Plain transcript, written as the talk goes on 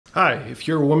Hi, if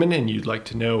you're a woman and you'd like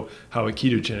to know how a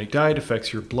ketogenic diet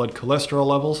affects your blood cholesterol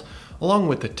levels, along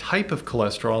with the type of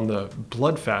cholesterol and the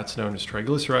blood fats known as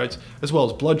triglycerides, as well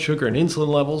as blood sugar and insulin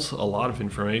levels, a lot of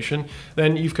information,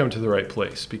 then you've come to the right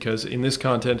place, because in this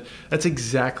content, that's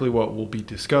exactly what we'll be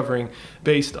discovering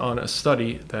based on a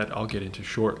study that I'll get into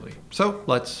shortly. So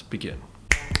let's begin.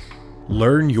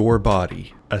 Learn Your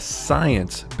Body, a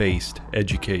science-based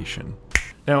education.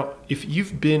 Now, if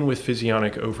you've been with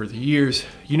Physionic over the years,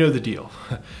 you know the deal.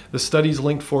 The study's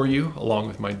linked for you, along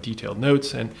with my detailed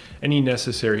notes and any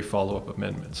necessary follow-up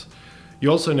amendments.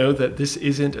 You also know that this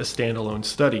isn't a standalone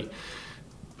study,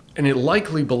 and it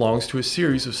likely belongs to a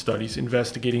series of studies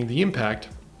investigating the impact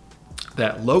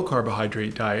that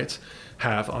low-carbohydrate diets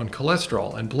have on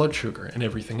cholesterol and blood sugar and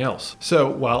everything else. So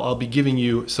while I'll be giving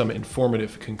you some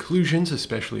informative conclusions,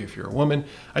 especially if you're a woman,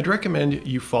 I'd recommend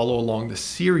you follow along the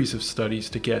series of studies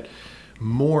to get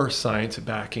more science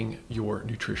backing your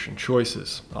nutrition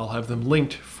choices. I'll have them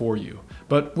linked for you.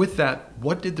 But with that,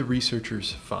 what did the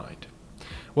researchers find?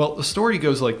 Well, the story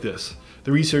goes like this.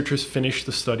 The researchers finished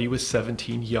the study with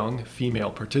 17 young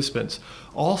female participants.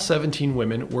 All 17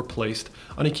 women were placed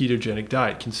on a ketogenic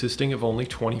diet consisting of only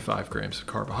 25 grams of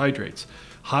carbohydrates.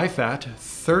 High fat,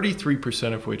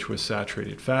 33% of which was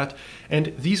saturated fat,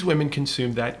 and these women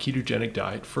consumed that ketogenic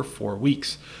diet for 4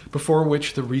 weeks, before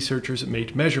which the researchers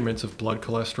made measurements of blood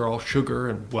cholesterol, sugar,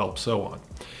 and well, so on.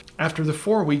 After the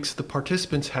 4 weeks, the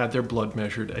participants had their blood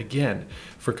measured again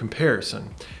for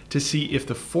comparison to see if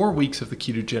the 4 weeks of the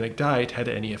ketogenic diet had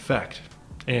any effect.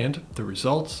 And the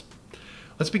results?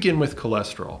 Let's begin with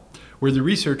cholesterol, where the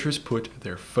researchers put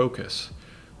their focus.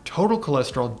 Total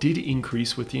cholesterol did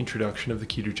increase with the introduction of the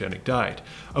ketogenic diet,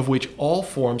 of which all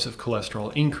forms of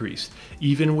cholesterol increased,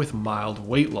 even with mild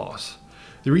weight loss.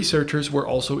 The researchers were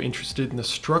also interested in the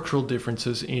structural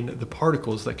differences in the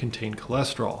particles that contain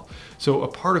cholesterol. So a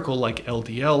particle like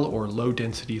LDL, or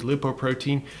low-density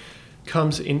lipoprotein,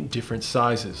 comes in different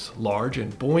sizes, large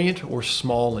and buoyant or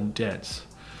small and dense.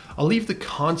 I'll leave the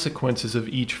consequences of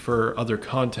each for other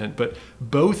content, but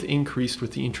both increased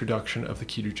with the introduction of the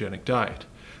ketogenic diet.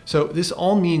 So this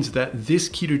all means that this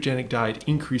ketogenic diet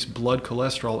increased blood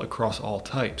cholesterol across all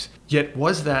types. Yet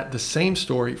was that the same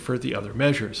story for the other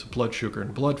measures, blood sugar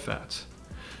and blood fats?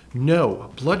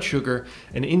 No, blood sugar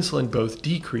and insulin both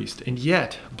decreased, and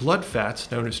yet blood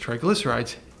fats, known as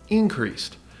triglycerides,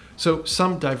 increased. So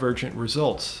some divergent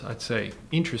results, I'd say,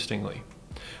 interestingly.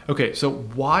 Okay, so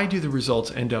why do the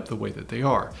results end up the way that they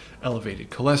are?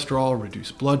 Elevated cholesterol,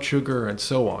 reduced blood sugar, and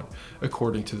so on,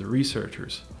 according to the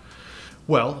researchers.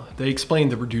 Well, they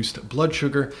explained the reduced blood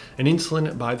sugar and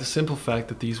insulin by the simple fact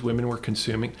that these women were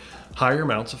consuming higher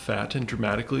amounts of fat and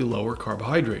dramatically lower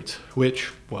carbohydrates,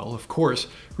 which, well, of course,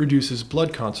 reduces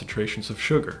blood concentrations of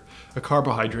sugar, a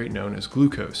carbohydrate known as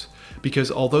glucose.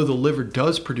 Because although the liver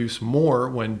does produce more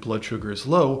when blood sugar is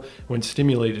low, when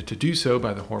stimulated to do so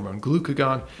by the hormone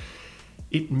glucagon,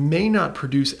 it may not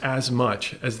produce as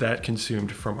much as that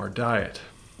consumed from our diet.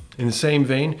 In the same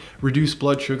vein, reduced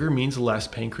blood sugar means less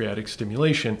pancreatic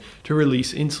stimulation to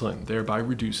release insulin, thereby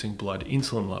reducing blood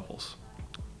insulin levels.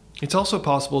 It's also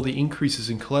possible the increases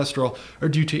in cholesterol are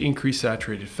due to increased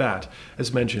saturated fat,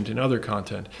 as mentioned in other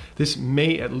content. This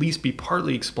may at least be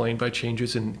partly explained by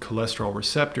changes in cholesterol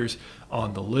receptors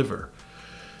on the liver.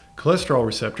 Cholesterol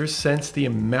receptors sense the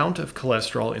amount of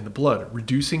cholesterol in the blood,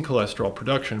 reducing cholesterol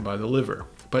production by the liver.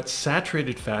 But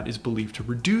saturated fat is believed to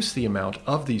reduce the amount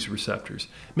of these receptors,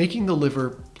 making the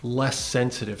liver less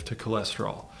sensitive to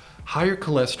cholesterol. Higher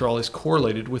cholesterol is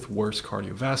correlated with worse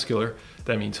cardiovascular,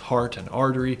 that means heart and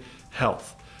artery,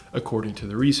 health, according to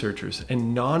the researchers,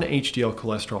 and non-HDL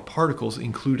cholesterol particles,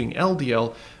 including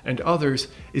LDL and others,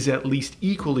 is at least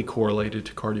equally correlated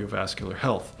to cardiovascular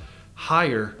health.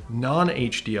 Higher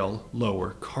non-HDL,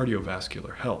 lower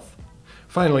cardiovascular health.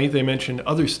 Finally, they mentioned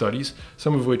other studies,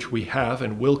 some of which we have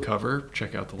and will cover,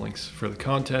 check out the links for the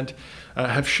content,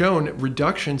 have shown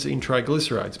reductions in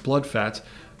triglycerides, blood fats,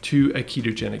 to a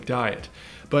ketogenic diet.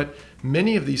 But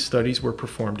many of these studies were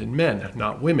performed in men,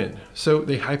 not women. So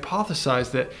they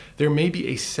hypothesized that there may be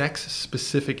a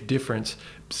sex-specific difference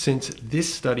since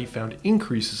this study found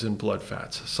increases in blood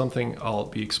fats, something I'll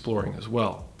be exploring as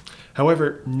well.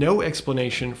 However, no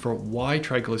explanation for why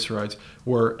triglycerides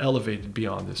were elevated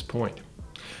beyond this point.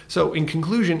 So in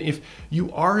conclusion, if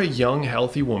you are a young,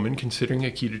 healthy woman considering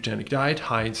a ketogenic diet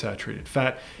high in saturated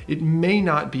fat, it may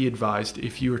not be advised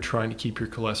if you are trying to keep your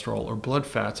cholesterol or blood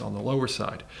fats on the lower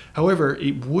side. However,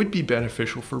 it would be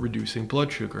beneficial for reducing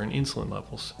blood sugar and insulin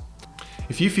levels.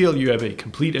 If you feel you have a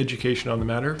complete education on the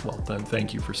matter, well then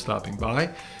thank you for stopping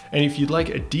by. And if you'd like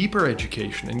a deeper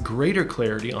education and greater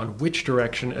clarity on which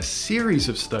direction a series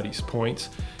of studies points,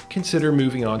 consider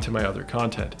moving on to my other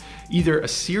content, either a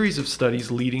series of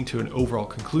studies leading to an overall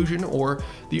conclusion or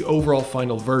the overall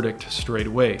final verdict straight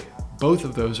away. Both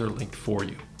of those are linked for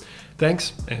you.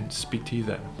 Thanks, and speak to you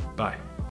then. Bye.